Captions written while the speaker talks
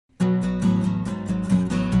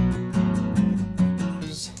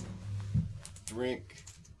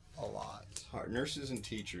nurses and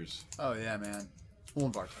teachers. Oh, yeah, man. Well,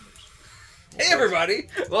 and bartenders. Hey, everybody!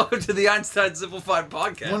 Welcome to the Einstein Simplified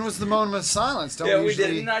podcast. When was the moment of silence? Don't yeah, we usually...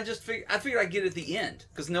 did. And I figured I'd get it at the end.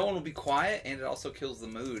 Because no one will be quiet, and it also kills the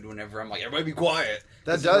mood whenever I'm like, everybody be quiet.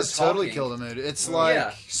 That does totally kill the mood. It's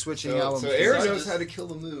like switching albums. So Aaron knows how to kill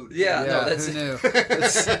the mood. Yeah, no, that's who knew?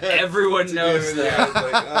 Everyone knows that.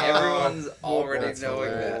 Like, Everyone's already that's knowing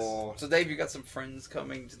hilarious. this. So, Dave, you got some friends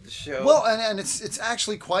coming to the show. Well, and it's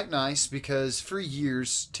actually quite nice because for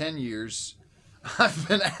years, 10 years, I've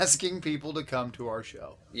been asking people to come to our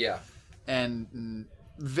show. Yeah. And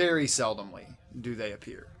very seldomly do they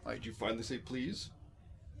appear. Like, Did you finally say please?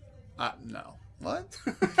 No. What?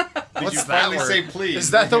 Did What's you that finally word? say please? Is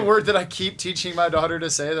that the word that I keep teaching my daughter to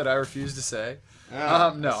say that I refuse to say? No, I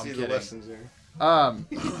I'm see kidding. the lessons there.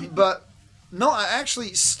 But no, I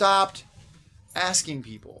actually stopped asking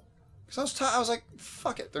people because I was like,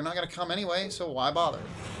 fuck it, they're not gonna come anyway, so why bother?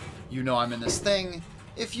 You know, I'm in this thing.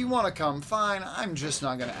 If you want to come, fine. I'm just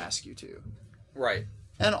not gonna ask you to. Right.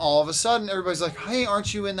 And all of a sudden, everybody's like, hey,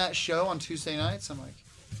 aren't you in that show on Tuesday nights? I'm like,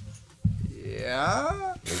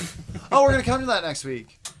 yeah. Oh, we're gonna come to that next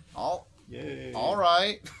week. Yay. All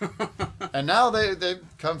right. And now they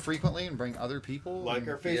come frequently and bring other people. Like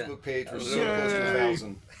our Facebook page, we're so Yay. close to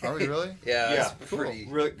 1,000. Are we really? Yeah, it's cool. pretty...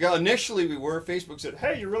 Really, yeah, initially we were. Facebook said,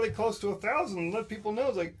 hey, you're really close to 1,000. Let people know.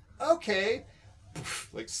 It's like, okay. Poof,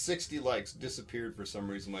 like 60 likes disappeared for some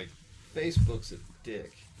reason. Like, Facebook's a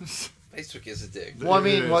dick. Facebook is a dick. Well, I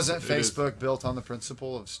mean, wasn't Facebook built on the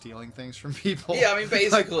principle of stealing things from people? Yeah, I mean,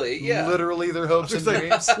 basically, yeah. Literally their hopes and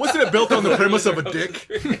dreams. Wasn't it built on the premise of a dick?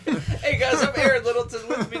 Hey guys, I'm Aaron Littleton.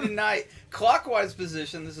 With me tonight, clockwise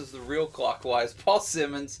position. This is the real clockwise. Paul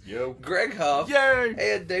Simmons, Yo. Greg Huff, Yay!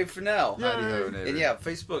 and Dave Fennell. Yay. And yeah,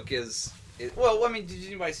 Facebook is. Well, I mean, did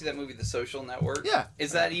anybody see that movie, The Social Network? Yeah.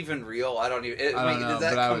 Is that even real? I don't even. I don't know, does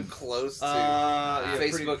that but I come would- close to Yeah,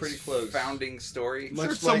 Facebook's pretty close. founding story?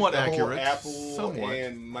 Much somewhat like the whole accurate. Apple Somewhat.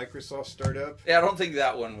 and Microsoft startup. Yeah, I don't think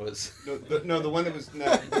that one was. No, the one that was...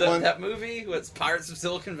 No, the one, That movie was Pirates of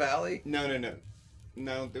Silicon Valley. no.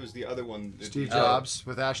 No, there was the other one. Steve Jobs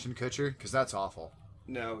with Ashton Kutcher, because that's awful.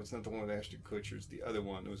 No, it's not the one with Ashton Kutcher. It's the other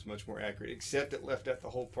one. It was much more accurate, except it left out the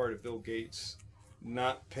whole part of Bill Gates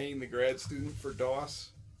not paying the grad student for DOS.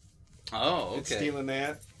 Oh, It's okay. stealing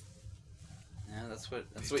that. Yeah, that's what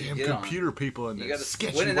These you damn get computer people and on. You their gotta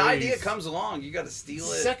sketchy when an ways. idea comes along, you got to steal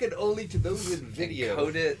it. Second only to those with video.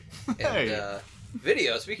 Code it. And, Hey.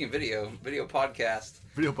 video. Speaking of video podcast.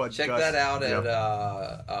 Video podcast. Check that out Yep.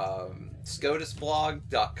 at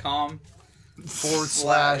scotusblog.com.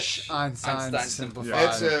 / Einstein Simplified.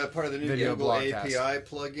 That's part of the new Video Google blogcast. API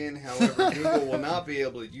plugin. However, Google will not be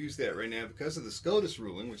able to use that right now because of the SCOTUS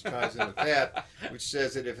ruling, which ties in with that, which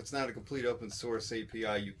says that if it's not a complete open source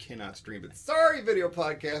API, you cannot stream it. Sorry, video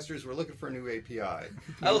podcasters, we're looking for a new API.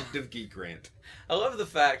 DivGeek grant. I love the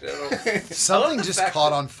fact. Something the just fact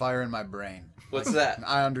caught that- on fire in my brain. What's that?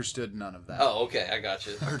 I understood none of that. Oh, okay, I got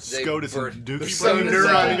you. I heard They SCOTUS burst- and Dookie. Some SCOTUS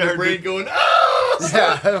neuron in and- your brain going, ah!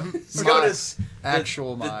 Yeah. SCOTUS,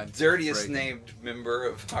 Actual the mind. dirtiest breaking. named member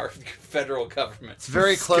of our federal government. It's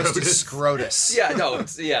very close to SCOTUS. Scrotus.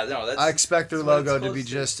 Yeah, no, that's. I expect their that's what it's logo to close be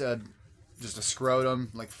just a scrotum,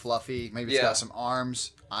 like fluffy. Maybe it's Yeah. got some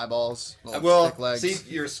arms, eyeballs, little Well, thick legs. see,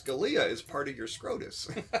 your Scalia is part of your SCOTUS.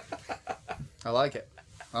 I like it.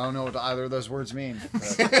 I don't know what either of those words mean. But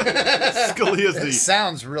Scalia's it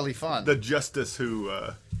sounds really fun. the justice who,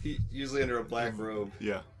 He usually under a black robe.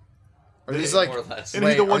 yeah. Are these like, more or less. And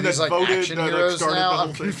he's the wait, one are these that like voted, action that heroes started now? the whole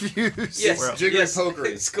I'm thing. confused. Yes, Jiggery yes.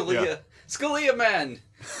 pokery. Scalia, Yeah. Scalia man,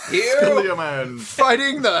 here, Scalia man.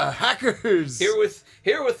 Fighting the hackers. here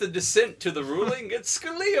with the descent to the ruling. It's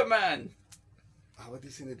Scalia man. Oh, what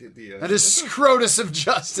did they say they did? The, That is Scrotus of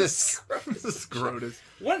justice. Scrotus.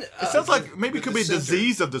 When, It sounds like maybe it the could be a dissenter.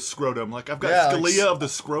 disease of the scrotum. Like I've got Yeah, like Scalia of the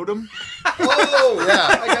scrotum. Oh,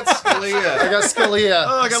 Yeah. I got Scalia. I got Scalia.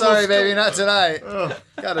 Oh, I got Sorry, little baby, not tonight. Oh,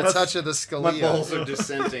 Got a touch of the My balls Scalia. are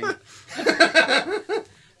dissenting.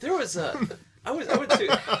 there was a, I went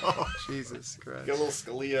to, Jesus Christ. Get a little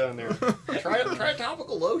Scalia in there. Try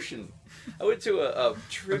topical lotion. I went to a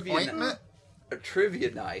Ointment?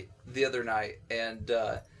 trivia night the other night, and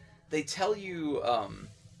they tell you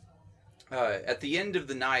at the end of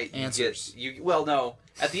the night Answers.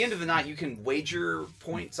 at the end of the night you can wager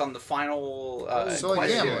points on the final So like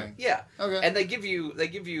question. gambling. Yeah. Okay. And they give you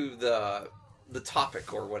the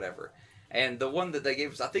topic or whatever, and the one that they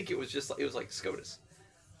gave us, I think it was like SCOTUS,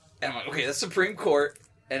 and I'm like, okay, that's Supreme Court.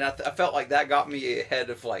 And I felt like that got me ahead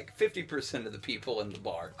of like 50% of the people in the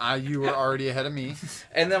bar. You were already ahead of me.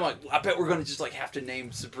 And then I'm like, I bet we're going to just like have to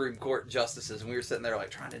name Supreme Court justices. And we were sitting there like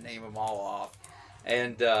trying to name them all off.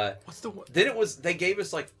 And What's the one? then they gave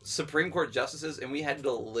us like Supreme Court justices, and we had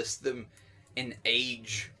to list them in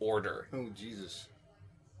age order. Oh Jesus!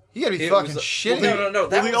 You gotta be It fucking was- shitty. No.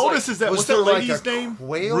 That Well, the was oldest is that. was What's there that like lady's a name?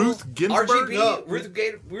 quail? Ruth Ginsburg. RGB, No.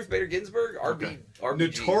 Ruth Bader Ginsburg, Okay. RBG.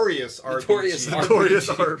 Notorious RBG. Notorious Notorious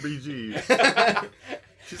RBG.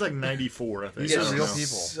 She's like 94, I think. These I are don't real know. people.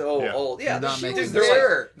 So Yeah. old. Yeah, You're not she making was sense.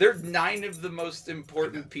 there. They're 9 of the most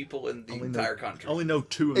important people in the Only entire know, country. Only know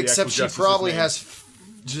 2 of the Except actual she justices' probably names. has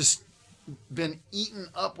just been eaten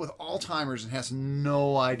up with Alzheimer's and has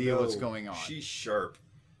no idea what's going on. She's sharp.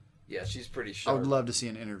 Yeah, she's pretty I sharp. would love to see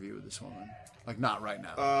an interview with this woman. Like, not right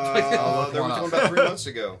now. There look was one one up. about 3 months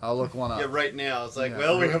ago. I'll look one up. Yeah, right now it's like, Yeah.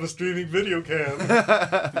 well, we have a streaming video cam.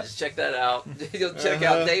 Just check that out. You'll check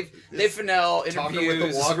out Dave Fennell Talking with the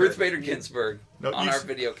interviews Walker. Ruth Bader Ginsburg No, on you our s-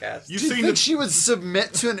 video cast. You've Do you seen think the. she would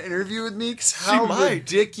submit to an interview with me? 'Cause how might.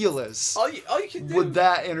 ridiculous all you can do. would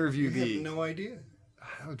that interview You have be? no idea.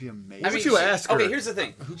 That would be amazing. I What mean, would you ask her? Okay, here's the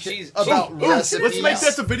thing. She's About she's- recipes. Let's make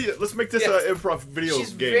this a video. Let's make this Yeah. an improv video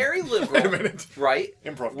She's game. very liberal. Wait a minute. Right?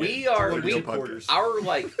 Improv We game. are Video we,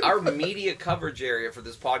 podcast. our media coverage area for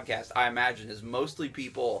this podcast, I imagine, is mostly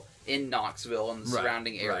people in Knoxville and the Right,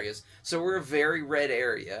 surrounding right. areas. So we're a very red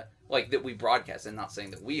area, like that we broadcast. I'm not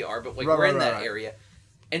saying that we are, but like Right, we're right, in that right. area.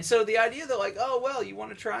 And so the idea that like, oh well, you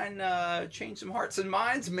want to try and change some hearts and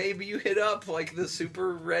minds, maybe you hit up like the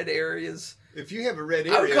super red areas. If you have a red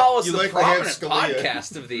area, I would call us you the likely have prominent Scalia.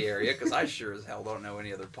 podcast of the area because I sure as hell don't know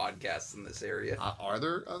any other podcasts in this area. Are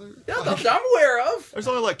there other? Yeah, that I'm aware of. There's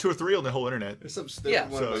only like 2 or 3 on the whole internet. There's some stupid Yeah.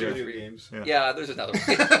 one about So, yeah. video games. Yeah. Yeah, there's another one.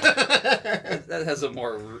 That has a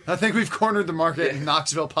more. I think we've cornered the market Yeah. in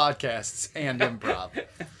Knoxville podcasts and improv.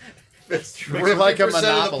 That's true. We're like a 50% of the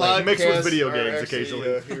monopoly. Mixed with podcasts video are games actually,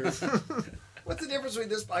 occasionally. here's- What's the difference between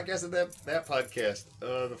this podcast and that podcast?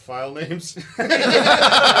 The file names.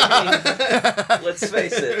 Let's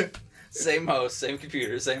face it. Same host, same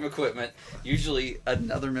computer, same equipment. Usually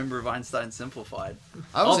another member of Einstein Simplified.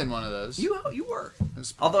 I was Oh, in one of those. You were.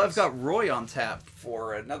 Although I've got Roy on tap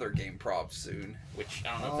for another game prov soon, which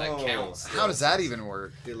I don't know if that counts. How does that even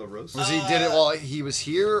work? De La Rosa. Was he did it while he was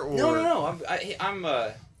here, or No.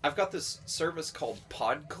 I've got this service called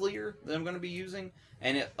PodClear that I'm going to be using,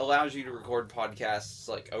 and it allows you to record podcasts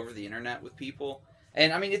like over the internet with people.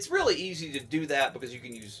 And I mean, it's really easy to do that because you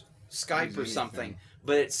can use Skype or Use something, anything.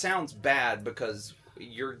 but it sounds bad because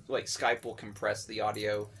your like Skype will compress the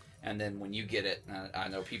audio, and then when you get it, I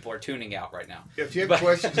know people are tuning out right now. If you have But-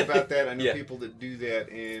 questions about that, I know Yeah. people that do that,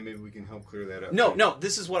 and maybe we can help clear that up. No,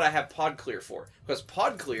 this is what I have PodClear for because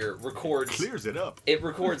PodClear records. Clears it up. It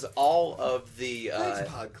records all of the Thanks,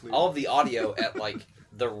 PodClear. all of the audio at like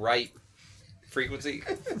the right frequency.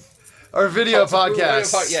 or video Also,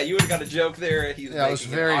 podcast? Yeah, you would have got a joke there. He was Yeah, it was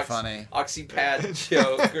making very an funny. Oxypad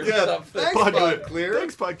joke or Yeah, something. thanks, PodClear.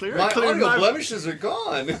 Thanks, PodClear. My I cleared audio my, blemishes are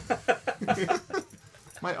gone.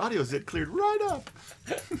 my audio zit cleared right up.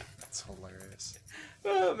 That's hilarious.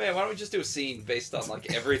 Oh man, why don't we just do a scene based on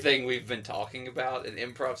like everything we've been talking about? An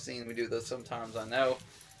improv scene. We do those sometimes. I know,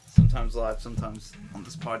 sometimes live, sometimes on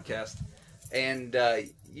this podcast. And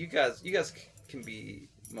you guys can be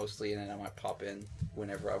mostly in it. I might pop in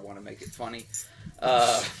whenever I want to make it funny.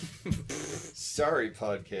 Sorry,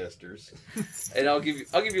 podcasters. And I'll give you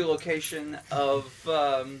a location of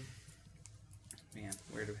man,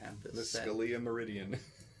 where do we have The this? set? Scalia Meridian.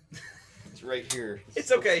 It's right here.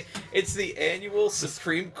 It's okay. It's the annual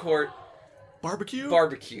Supreme Court Barbecue?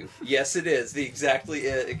 barbecue. Yes, it is. It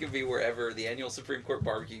can be wherever. The annual Supreme Court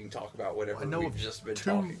barbecue. You can talk about whatever I know we've just been 2.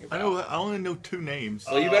 talking about. I only know 2 names.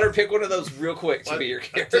 Well, you better pick one of those real quick to be your I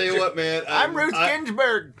character. tell you what, man. I'm Ruth I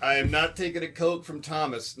Ginsburg. am not taking a Coke from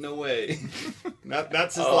Thomas. No way. not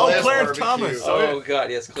since the Oh, last Clarence barbecue. Thomas. Oh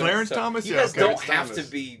God, yes, Clarence Thomas? You Yeah, guys okay. don't Clarence have Thomas.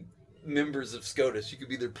 to be members of SCOTUS. You could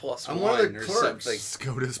be their plus I'm one of one the or clerks. something.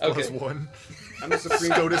 SCOTUS Okay. plus 1. I'm a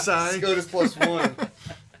Supreme SCOTUS I. SCOTUS plus 1.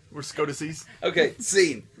 We're SCOTUSies. Okay,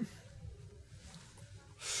 scene.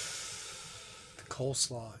 The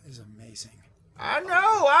coleslaw is amazing. I know,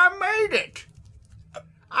 I made it.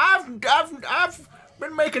 I've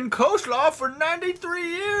been making coleslaw for 93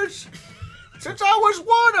 years. Since I was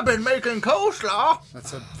 1, I've been making coleslaw.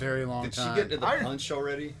 That's a very long Did she time. get to the I- punch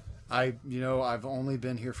already? I've only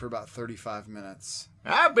been here for about 35 minutes.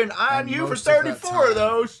 I've been eyeing And you for most of that 34 of time-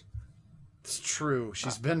 those. It's true.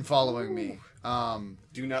 She's been following me.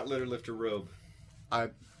 Do not let her lift her robe.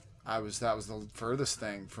 That was the furthest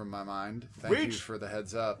thing from my mind. Thank you Reach. for the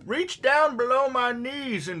heads up. Reach down below my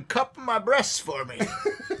knees and cup my breasts for me.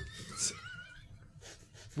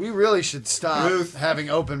 We really should stop Ruth. having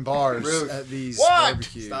open bars Ruth. at these What?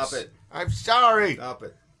 barbecues. Stop it. I'm sorry. Stop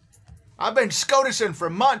it. I've been SCOTUSing for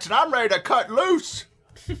months, and I'm ready to cut loose.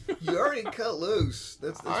 You already cut loose.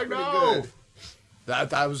 That's I pretty know. good.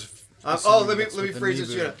 That was. Let me that's what the phrase knee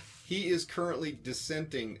this. boot- Yeah. He is currently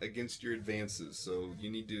dissenting against your advances, so you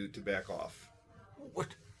need to back off.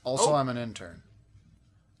 What? Also, Oh. I'm an intern.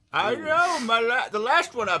 I know. The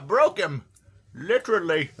last one, I broke him.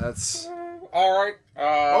 Literally. That's. All right,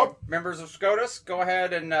 Oh. members of SCOTUS, go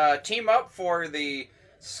ahead and team up for the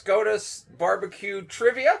SCOTUS barbecue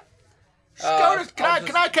trivia. SCOTUS, I'll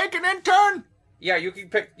can I take an intern? Yeah, you can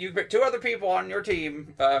pick 2 other people on your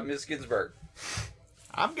team, Ms. Ginsburg.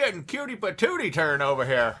 I'm getting cutie patootie turn over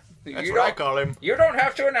here. That's You what I don't- call him. You don't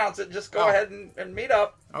have to announce it. Just go Oh. ahead and meet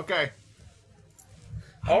up. Okay.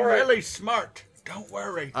 All I'm right. really smart. Don't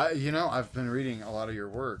worry. I've been reading a lot of your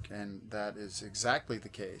work, and that is exactly the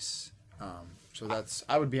case. So that's.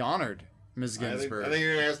 I would be honored, Ms. I think Ginsburg.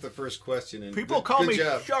 you're gonna ask the first question. And People good, call good me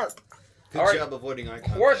job. sharp. Good All right. job avoiding eye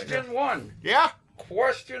contact. Question 1. Yeah,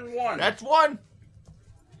 Question 1. that's one.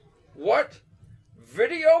 What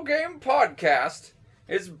video game podcast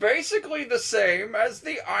is basically the same as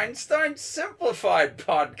the Einstein Simplified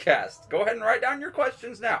podcast? Go ahead and write down your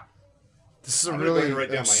questions now. This is a I'm gonna go ahead really and write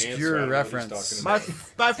down my answer. I obscure don't know what he's reference. talking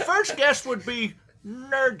My first guess would be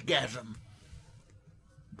nerdgasm.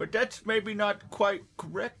 But that's maybe not quite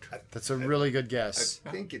correct. That's a really good I guess.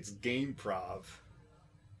 think it's Game Prov.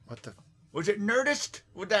 What the? Was it Nerdist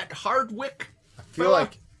with that Hardwick? I feel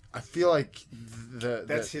like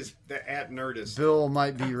That's the at Nerdist. Bill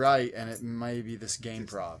might be right, and it may be this Game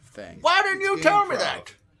Prov thing. Why didn't you Game tell me Prov.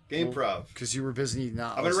 that? Game Prov. Because you were busy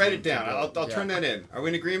not. I'm gonna write it listening down. to Bill. I'll turn that in. Are we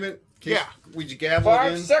in agreement? Yeah. Would you gavel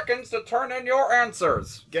 5 again? seconds to turn in your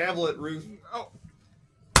answers. Gavel it, Ruth.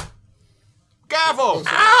 Gavel!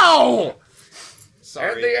 Ow!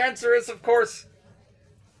 Sorry. And the answer is, of course,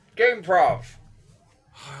 Game Prov.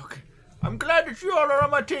 Okay. I'm glad that you all are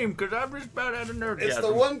on my team because I'm just about at a nerdgasm. It's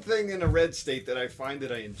the one thing in a red state that I find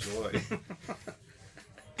that I enjoy.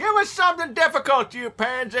 Give us something difficult, you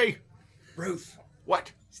pansy. Ruth,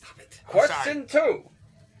 What? stop it. Question 2.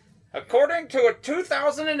 According to a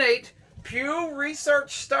 2008 Pew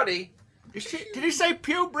Research study, Did he say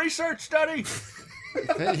Pew Research Study?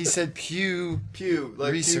 He said Pew. Pew,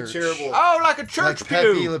 like Research. Pew charitable. Oh, like a Like church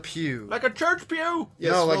Pepe pew. Le Pew. Like a church pew?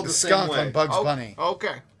 Yeah, no, like spelled the same skunk way. on Bugs Oh, Bunny.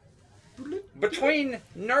 Okay. between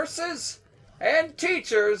nurses and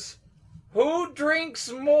teachers, who drinks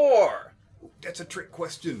more? That's a trick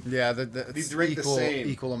question. Yeah, They drink the same.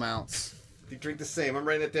 equal amounts. They drink the same. I'm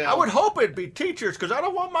writing it down. I would hope it'd be teachers because I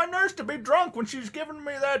don't want my nurse to be drunk when she's giving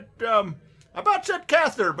me that, I about said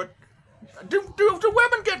catheter, but do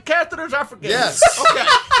women get catheters? I forget. Yes. Okay.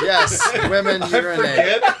 Yes, women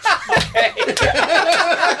urinate.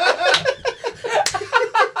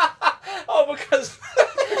 Oh, because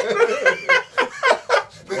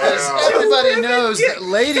Because everybody knows that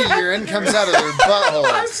lady urine comes out of their I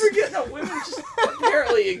buttholes. forget. No, women just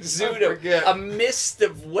apparently exude forget. a mist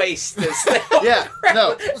of waste as they Yeah,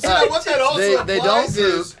 no. See, now what that also they implies don't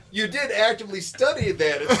is you did actively study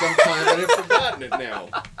that at some time and have forgotten it now.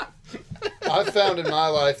 I've found in my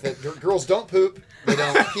life that girls don't poop, they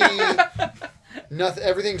don't pee, nothing.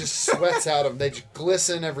 Everything just sweats out of them. They just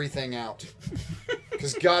glisten everything out.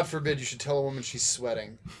 Because God forbid you should tell a woman she's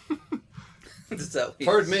sweating. Does that leave-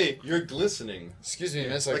 Pardon me, you're glistening. Excuse me,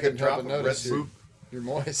 miss, I Like a couldn't help drop but of notice red you're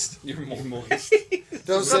moist. You're more moist.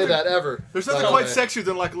 Don't say that ever. There's by nothing the quite way. sexier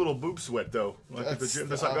than like a little boob sweat, though. Like at the That's gym, the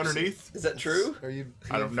that's like opposite. underneath. Is that true? Are you?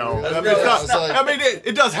 I don't peeing know. for real? I mean, No, it's not, it's like- I mean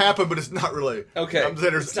it does happen, but it's not really. Okay. I'm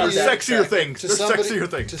saying there's It's not sexier that things. To There's somebody, sexier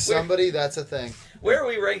things. To somebody, that's a thing. Where are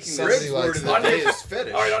we ranking Somebody this? Rick's word likes of the that. day is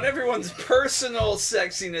fetish. All right, on everyone's personal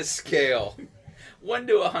sexiness scale, 1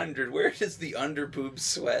 to 100, where does the underboob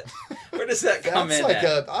sweat? Where does that come That's in like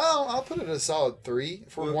at? I'll put it at a solid 3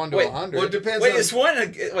 for 1 to wait, 100. Well, it depends Wait, on... is one?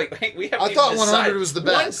 Wait, we haven't I thought even 100 decided. was the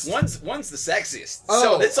best. One's the sexiest. Oh,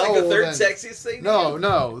 so it's like the well third then. sexiest thing.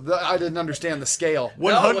 No, I didn't understand the scale.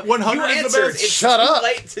 100 you is the answered. best. It's Shut too up.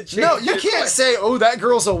 late to change No, you your can't question. say, "Oh, that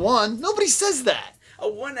girl's a 1." Nobody says that. A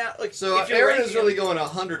 1 out. Like So if you're Aaron ranking is really them- going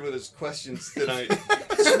 100 with his questions tonight.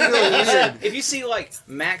 It's really weird. If you see like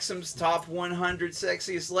Maxim's top 100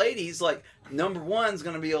 sexiest ladies, like number 1's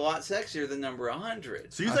going to be a lot sexier than number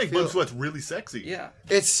 100. So you I think feel- boob sweat's really sexy? Yeah,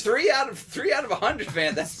 It's. 3 out of 100,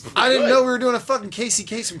 man. That's I didn't good. know we were doing a fucking Casey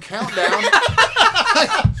Kasem countdown.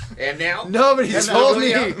 And now... Nobody And now told going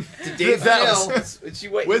me out to Dave that was. Fennell, But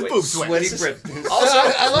you wait, With wait, boob sweat. Sweaty This Brit. is- Also,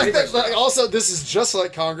 I like that. Like, also, this is just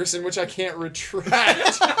like Congress, in which I can't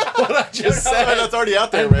retract what I just Oh, said that's already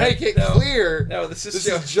out there, and man. make it clear. no, this is This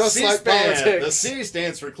show- is just like C-SPAN. The politics. C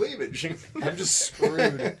stands for cleavage. I'm just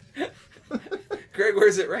screwed. Greg,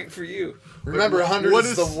 where's it ranked for you? Remember, 100 what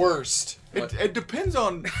is is- the worst. It depends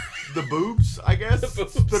on the boobs, I guess, The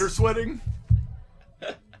boobs. that are sweating.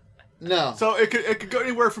 No. So it could go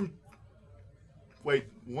anywhere from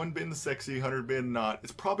 1 being the sexy, 100 being not.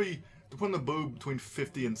 It's probably depending on the boob between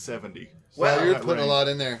 50 and 70. Well, So you're that putting a range. lot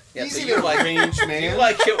in there. Yeah, Easy so to you like arrange, man.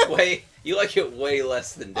 you like it way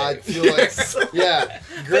less than Dave. I feel like, yeah,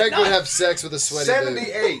 Greg not- would have sex with a sweaty dude.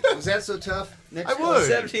 78. Was that so tough? Next I one. would.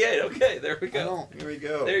 78. Okay, there we I go. don't. Here we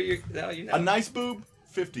go. There you now you know. A nice boob,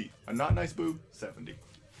 50. A not nice boob, 70.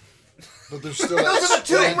 But there's still Those are the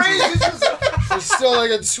two ranges. There's still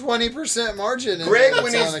like a 20% margin in Greg there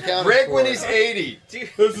when that's he's unaccounted Greg for. when he's 80.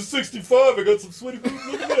 There's a 65. I got some sweaty boobs.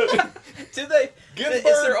 Look at that. Do they? Ginsburg,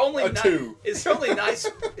 is there only a ni- 2. Is there only nice?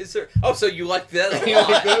 Is there? Oh, so you like that? A You like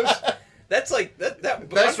lot. those? That's like that.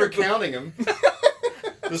 That's for under- counting them.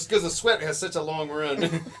 Just because the sweat has such a long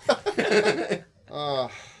run. Are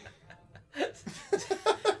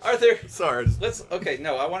there? Sorry. I just- Let's. Okay.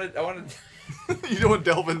 No, I wanted. you don't want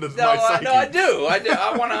to delve into No, my psyche. no, I do.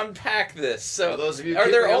 I want to unpack this. So, For those of you are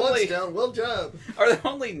there keeping your only lips down, well job. are there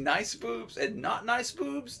only nice boobs and not nice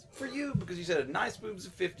boobs for you? Because you said a nice boobs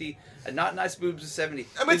is 50, and not nice boobs is 70.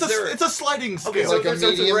 I mean, Is there- it's a sliding scale. Okay, so like a there's a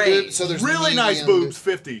medium range. boob. So there's really nice medium boobs,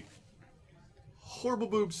 50. Horrible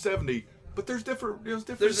boobs, 70. But there's different. There's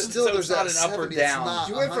different. There's Still, so there's it's not that an up or 70, it's down. not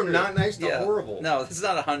You went from 100. not nice to Yeah. horrible. No, it's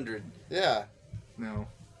not 100. Yeah. no.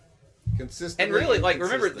 Consistently. And really, like,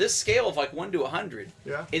 remember inconsistent. this scale of like 1 to 100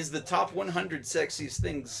 Yeah. is the top 100 sexiest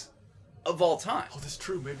things of all time. Oh, that's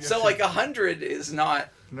true. Maybe. I So should- like 100 is not.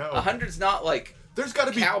 No. 100's not like There's got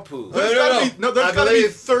to be cow poo. There's No, gotta no. be no. There's I got to be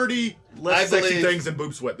believe- 30 less I sexy believe- things than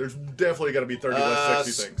boob sweat. There's definitely got to be 30 less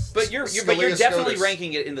sexy things. But you're Scalia definitely SCOTUS.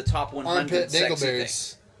 ranking it in the top 100 Armpit sexy dingleberries.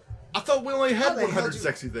 things. I thought we only How had the hell 100 do you-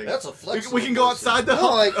 sexy things. That's a flexible We can go person. outside the No,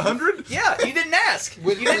 like- 100. Yeah, you didn't ask.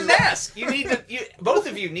 You didn't ask. You need to. Both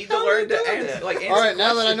of you need to How learn do to you do answer. that? Like, answer All right,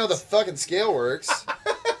 now that I know the questions. fucking scale works.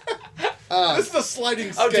 This is a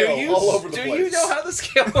sliding scale Oh, do you? all over the do place. you know how the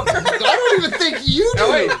scale works? I don't even think you do.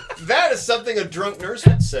 Now wait, that is something a drunk nurse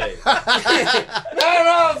would say.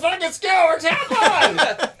 no, fucking scale works. Have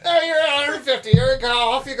on. Oh, you're 150. Here you go.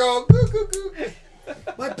 Off you go. Goo, goo, goo.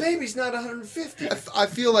 My baby's not 150. I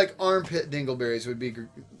feel like armpit dingleberries would be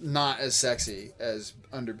not as sexy as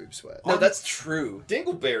underboob sweat. No, that's true.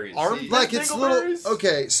 Dingleberries. Arm- see? Like it's little. Dingleberries?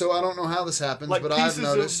 Okay, so I don't know how this happens, Like but I've pieces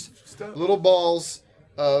noticed of stuff. little balls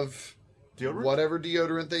of Deodorant? whatever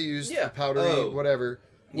deodorant they use, Yeah. the powdery, Oh. whatever,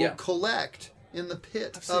 will Yeah. collect in the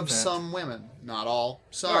pit I've seen of that. some women. Not all,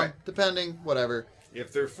 some, Alright. depending, whatever.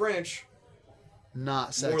 If they're French,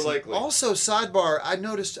 Not sexy. More likely. Also, sidebar, I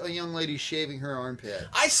noticed a young lady shaving her armpit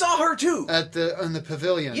I saw her too. in the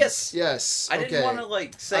pavilion. Yes. Yes. I didn't okay. want to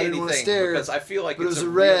like I say didn't wanna anything stare, because I feel like But it it's was a a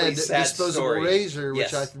red really sad disposable story. razor,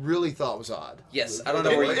 which Yes. I really thought was odd. Yes, I don't know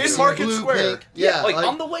where you In see Market Blue, Square. pink. Yeah, Yeah, like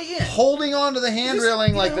on the way in. holding on to the hand Just,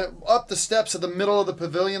 railing you like know. up the steps of the middle of the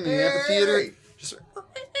pavilion, the Hey. amphitheater. Just,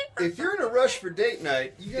 if you're in a rush for date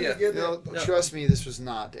night, you gotta Yeah. get you know, that. No. trust me, this was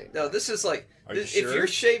not dating. No, this is like Are you if sure? you're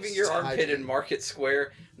shaving your It's armpit in hygiene. Market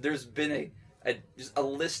Square, there's been just a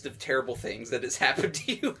list of terrible things that has happened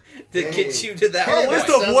to you that gets you to that Hey, A point. list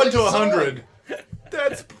that of sounds 1 like to a song. 100.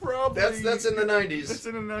 That's probably. That's in the 90s. That's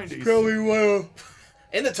in the 90s. well.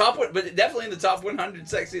 In the top one, but definitely in the top 100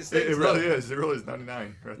 sexiest things. It really though. is. It really is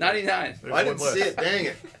 99. Right there. 99. There's I one didn't less. see it. Dang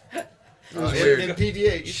it. It was In- weird. In You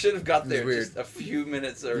PDH. should have got there weird. just a few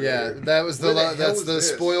minutes earlier. Yeah, that was Where the hell that's was the this?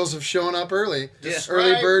 spoils of showing up early. Yeah.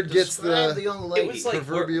 Early bird gets Describe the young lady. It was like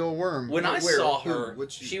proverbial worm. When I Where? saw Who? her,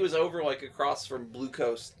 What'd she- she was over like across from Blue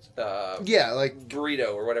Coast Yeah, like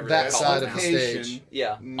Burrito or whatever that they call side it of now. the stage.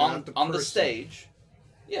 Yeah, Not the on the person. stage.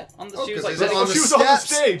 Yeah, on the Oh, she was 'cause like it's sitting on on the She was on the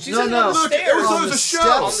steps. stage. She's No, sitting no. on the Look, stairs. it was on on the the steps show.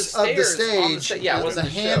 On the of the stairs, on the stage. sta- yeah, it there's wasn't a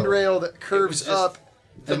a show. handrail that It curves was just up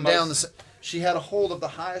the and down the. most- She had a hold of the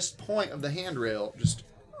highest point of the handrail. Just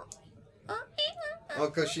Oh,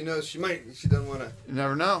 because she knows she doesn't want to. you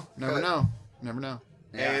never know. Never Cut. know. Never know.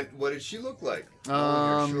 And what did she look like?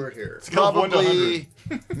 Long hair, short hair. Scale of 1 to Probably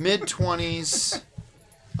mid-20s,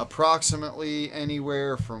 approximately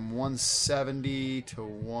anywhere from 170 to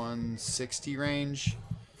 160 range.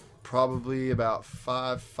 Probably about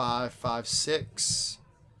 5'5", 5'6",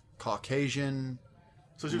 Caucasian,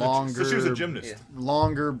 So she was a Longer- gymnast. Yeah.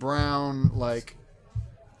 longer brown, like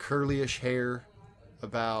curlyish hair,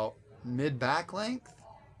 about mid-back length.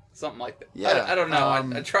 something like that. Yeah, I don't know.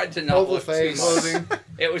 I tried to not oval look face. too much. Clothing.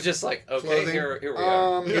 It was just like okay, Clothing. here we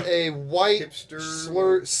are. A white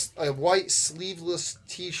Hipster. a white sleeveless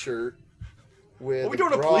T-shirt with Are we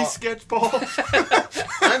doing a bra- police sketch, Paul?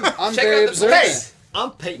 I'm Check very out the observant. place.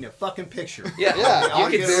 I'm painting a fucking picture. Yeah, Yeah, you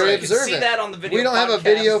I'm can, very you can see observant. that on the video. We don't have a podcast.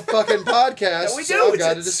 video fucking podcast, Yeah, we do. so I've It's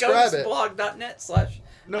got at to describe it. ScotusBlog.net/.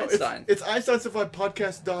 No, Einstein. it's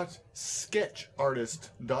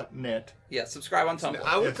EinsteinSimplifiedPodcast.sketchartist.net. Yeah, subscribe on Tumblr.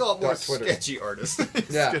 I would call it more Twitter. sketchy artist.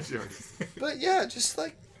 Yeah. Sketchy artist. But yeah, just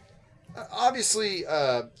like obviously,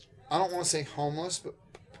 I don't want to say homeless, but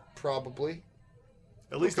probably.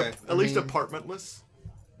 At least, Okay. at least apartmentless.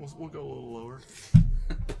 We'll go a little lower.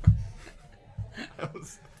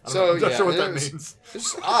 So, I'm not yeah, sure what it that was- means. It's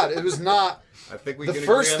just odd. It was not I think we the can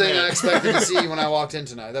first agree on thing I that. expected to see when I walked in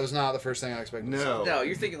tonight. That was not the first thing I expected to see. No. No,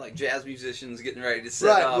 you're thinking like jazz musicians getting ready to set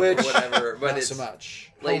Right, up which or whatever, but not it's so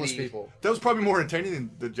much. lady- Homeless people. That was probably more entertaining than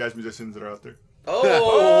the jazz musicians that are out there.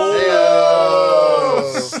 oh,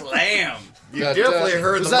 Hey-o. slam! You That, definitely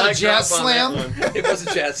heard was the that a mic jazz drop on that slam? one. It was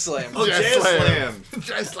a jazz slam. Oh, Jazz Jazz Slam. Slam.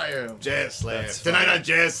 Jazz Slam. Jazz Slam. That's Tonight fine. on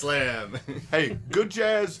Jazz Slam. Hey, good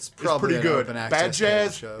jazz is probably pretty an good. open Bad access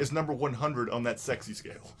jazz show. is number 100 on that sexy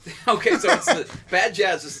scale. Okay, so it's the bad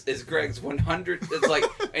jazz is Greg's 100. It's like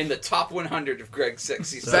in the top 100 of Greg's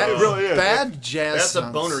sexy So- stuff. It really is. Bad jazz. That's a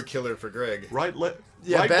sounds- boner killer for Greg. Right,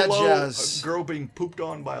 Yeah, right bad below jazz. a girl being pooped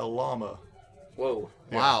on by a llama. Whoa.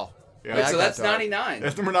 Wow. Yeah. Wait, I so got that's that. 99.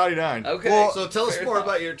 That's number 99. Okay. Well, So tell us fair more enough.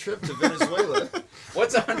 about your trip to Venezuela.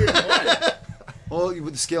 What's 101? Well,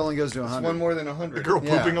 the scale only goes to It's 100. one more than The 100. girl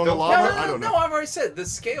Yeah. pooping on the Don't- llama? No, I don't know. I've already said the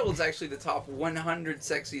scale is actually the top 100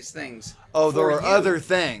 sexiest things. Oh, there for are you. other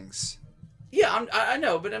things. Yeah, I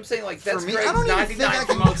know, but I'm saying like that's me, I Greg's don't even think 99th I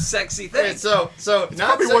can- most sexy thing. Wait, so not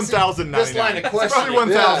probably sexy- 1,099. This line of It's questioning.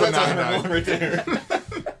 probably That's 1,099. 101 right there.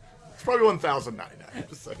 It's probably 1,099.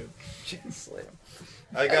 Just saying. Jazz slam.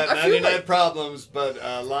 I got I feel 99 like- problems, but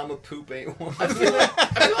llama poop ain't one. I feel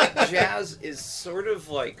like jazz is sort of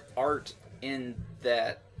like art in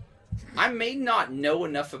that I may not know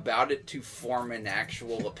enough about it to form an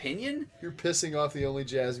actual opinion. You're pissing off the only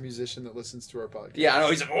jazz musician that listens to our podcast. Yeah, I know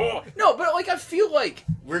he's like, oh no, but like I feel like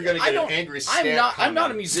We're gonna I get an don't. angry I'm stat not. I'm comment.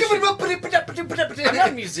 not a musician. I'm not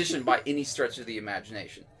a musician by any stretch of the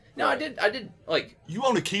imagination. No, I did like You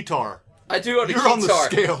own a keytar. I do own a You're on the guitar.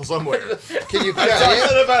 scale somewhere. Can you play I it?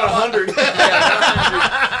 said about 100.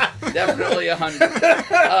 Definitely 100.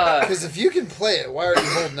 Because if you can play it, why are you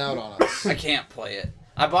holding out on us? I can't play it.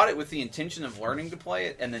 I bought it with the intention of learning to play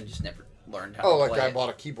it, and then just never learned how Oh, to like play I it. bought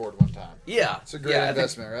a keyboard one time. Yeah, It's a great yeah, I think-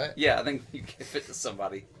 investment, right? Yeah, I think you give it to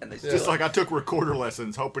somebody, and they steal Just it. like I took recorder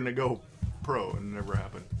lessons hoping to go pro and it never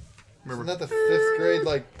happened. Remember? Isn't that the 5th grade,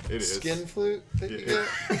 like, It is. skin flute that you Yeah.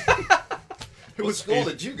 get? It What was school eighth-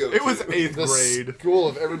 did you go to? It was 8th The grade. school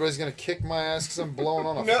of everybody's going to kick my ass because I'm blowing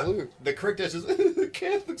on a No, flute. the correct answer is the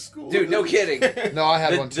Catholic school. Dude, no kidding. No, I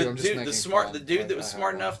had the, one too. the I'm just dude, making the fun. dude that I was had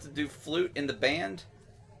smart one. enough to do flute in the band,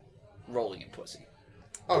 rolling in pussy.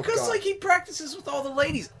 Oh, Because God. like he practices with all the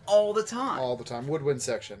ladies all the time. all the time. Woodwind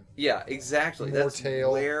section. Yeah, exactly. More That's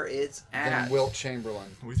tail where it's And at. Wilt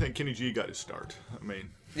Chamberlain. We think Kenny G got his start. I mean,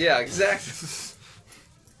 Yeah, exactly.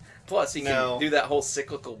 Plus, he can No. do that whole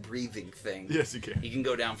cyclical breathing thing. yes, he can. He can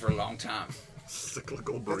go down for a long time.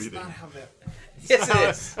 Cyclical That's breathing. not how that. Yes, it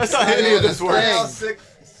is. That's not how That's any of not this the works. thing.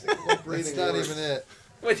 How cyclical breathing That's not works. even it.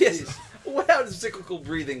 But yes, well, how does cyclical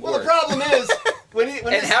breathing Well, work? the problem is when And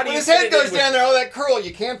his, how do when you his fit head it goes in with- down there, all that curl,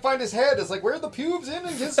 you can't find his head. It's like where the pubes end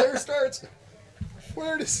and his hair starts.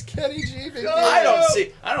 Where does Kenny G begin?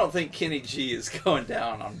 I don't think Kenny G is going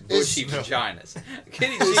down on bushy It's- vaginas.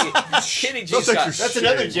 Kenny Don't G's take got your That's shit.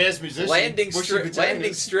 another jazz musician. landing Bushy strip, vaginas.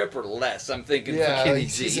 landing strip or less. I'm thinking Yeah, for Kenny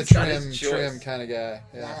like, G. he's a got trim his choice. kind of guy.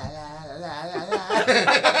 Yeah.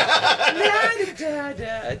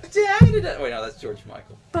 Wait, no, that's George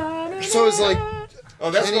Michael. So it's like Oh,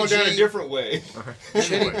 that's Kenny going down G- a different way.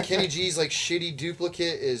 Kenny G's like shitty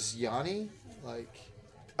duplicate is Yanni. Like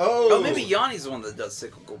Oh, maybe Yanni's the one that does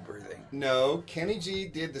cyclical breathing. No, Kenny G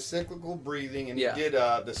did the cyclical breathing, and Yeah. he did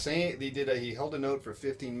the same. He held a note for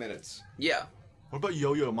 15 minutes. Yeah, What about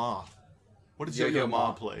Yo-Yo Ma? What does Yo-Yo Yo-Yo Ma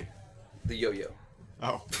Ma. play? the yo-yo.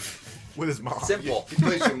 Oh, with his mom. Simple. He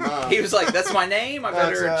plays your mom. He was like, "That's my name. I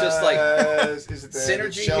better just like." is it the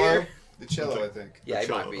synergy cello? here? The cello, Okay. I think. Yeah, he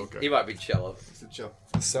cello, might be. okay. He might be cello. It's the cello.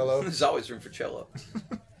 cello. There's always room for cello.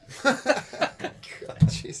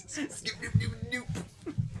 Jesus.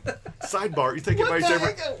 Sidebar. You think What anybody's the ever?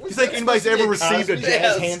 heck? You Was think that anybody's supposed to ever be received a Cosby? jazz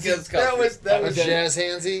Yes, handy? yes, That was A a jazz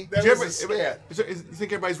handsy. That Did you was ever- a spat. you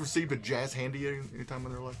think everybody's received a jazz handy any time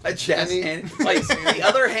in their life? A jazz Any- hand, like the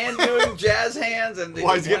other hand doing jazz hands, and the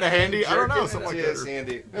Why is he getting a one hand handy? I don't know, jerking something it. like that. Yes,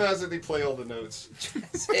 Andy. No, that's what they play all the notes.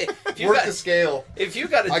 Hey, if you Work got the scale. if you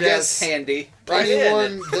got a I jazz guess handy, right Anyone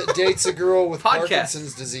in. that dates a girl with Podcast.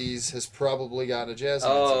 Parkinson's disease has probably got a jazz handsy.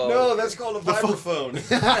 Oh. No, that's called a vibraphone.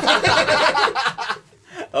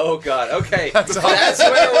 Oh God. Okay, That's that's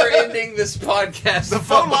where we're ending this podcast. The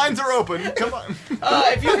phone lines are open. Come on.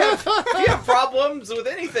 If you have problems with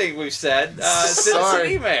anything we've said, send us an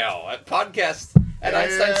Sorry. email at podcast at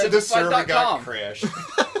the server got einsteinsimplified.com. crashed.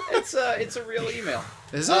 It's a real email.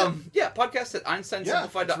 Is it? Yeah, podcast at einsteinsimplified.com.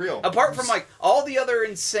 Yeah, it's real. Apart from like all the other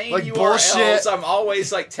insane Like URLs, bullshit. I'm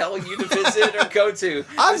always like telling you to visit or go to.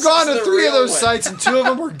 I've This gone is to the 3 of real those one. sites, and 2 of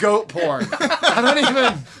them were goat porn. I don't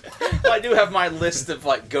even. I do have my list of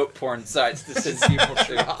like goat porn sites to send people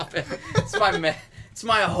to. It's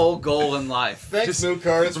my whole goal in life. Thanks, Just Mook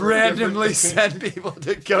Cards. Randomly send people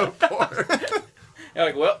to goat porn. You're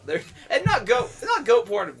like, well, and not goat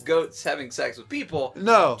porn of goats having sex with people.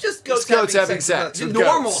 No, Just goats, it's goats having with sex with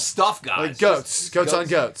normal goats. stuff, guys. Like goats. Goats on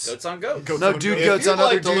goats. Goats on goats. Goats No on dude goats. goats If on you'd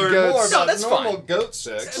other like to dude learn goats. more No, about that's normal fine. goat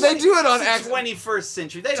sex, They do it on It's act. 21st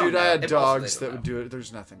century. They don't Dude, know. I had And also they dogs don't that know. would do it.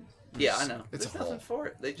 There's nothing. Yeah, I know. It's There's a nothing hole. for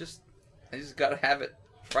it. They just gotta have it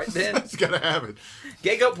right then. It's gotta have it.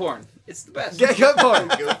 Gay goat porn. It's the best. Get goat porn.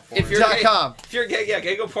 If you're Dot gay, com. if you're gay, yeah,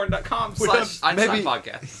 gaygoatporn.com We /Einstein maybe-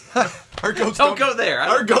 podcast. Our goats Don't go there. I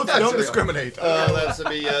Our don't- goats That's don't real. discriminate. that's to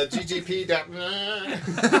be ggp.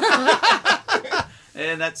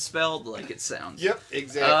 And that's spelled like it sounds. Yep,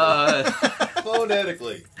 exactly. Uh,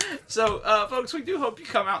 Phonetically. so, folks, we do hope you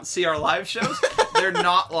come out and see our live shows. They're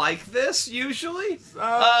not like this usually,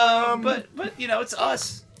 but you know, it's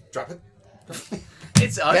us. Drop it.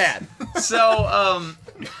 It's us. Bad. So,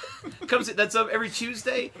 that's up every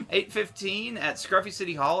Tuesday, 8:15 at Scruffy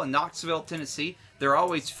City Hall in Knoxville, Tennessee. They're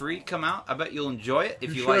always free. Come out. I bet you'll enjoy it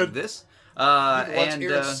if you like should. this. You can watch And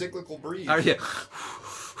Eric's cyclical breathe. oh, yeah.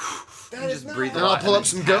 That You is just not- breathe a And I'll lot pull and up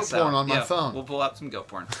then some goat pass porn out. on my Yeah, phone. We'll pull up some goat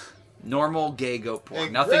porn. Normal gay goat porn. Hey,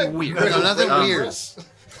 Nothing Greg, weird. Greg, No, nothing Greg, weird. Chris.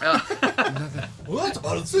 Uh, Well, that's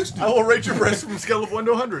about a 60. I will rate your breast from a scale of 1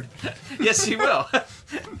 to 100. yes, you will.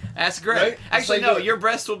 Ask Greg. Right? Actually, Just like no. you. Your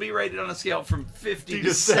breast will be rated on a scale from 50 to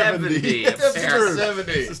to 70. 70. That's apparently. true.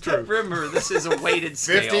 70. This is true. Remember, this is a weighted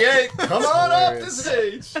scale. 58. Come on up to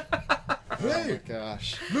hilarious. stage. Oh my Hey,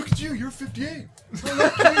 gosh. look at you. You're 58.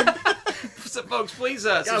 So, folks, please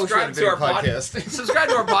I wish we subscribe had a to our video podcast. Subscribe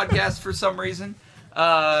to our podcast for some reason.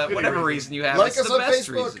 Whatever reason you have. Like it's us the on best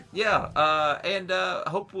Facebook. reason. Yeah. And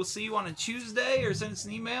hope we'll see you on a Tuesday or send us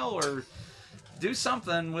an email or do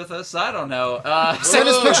something with us. I don't know. Send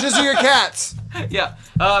us pictures of your cats. Yeah.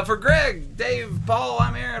 For Greg, Dave, Paul,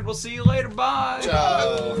 I'm Aaron. We'll see you later. Bye.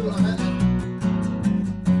 Ciao.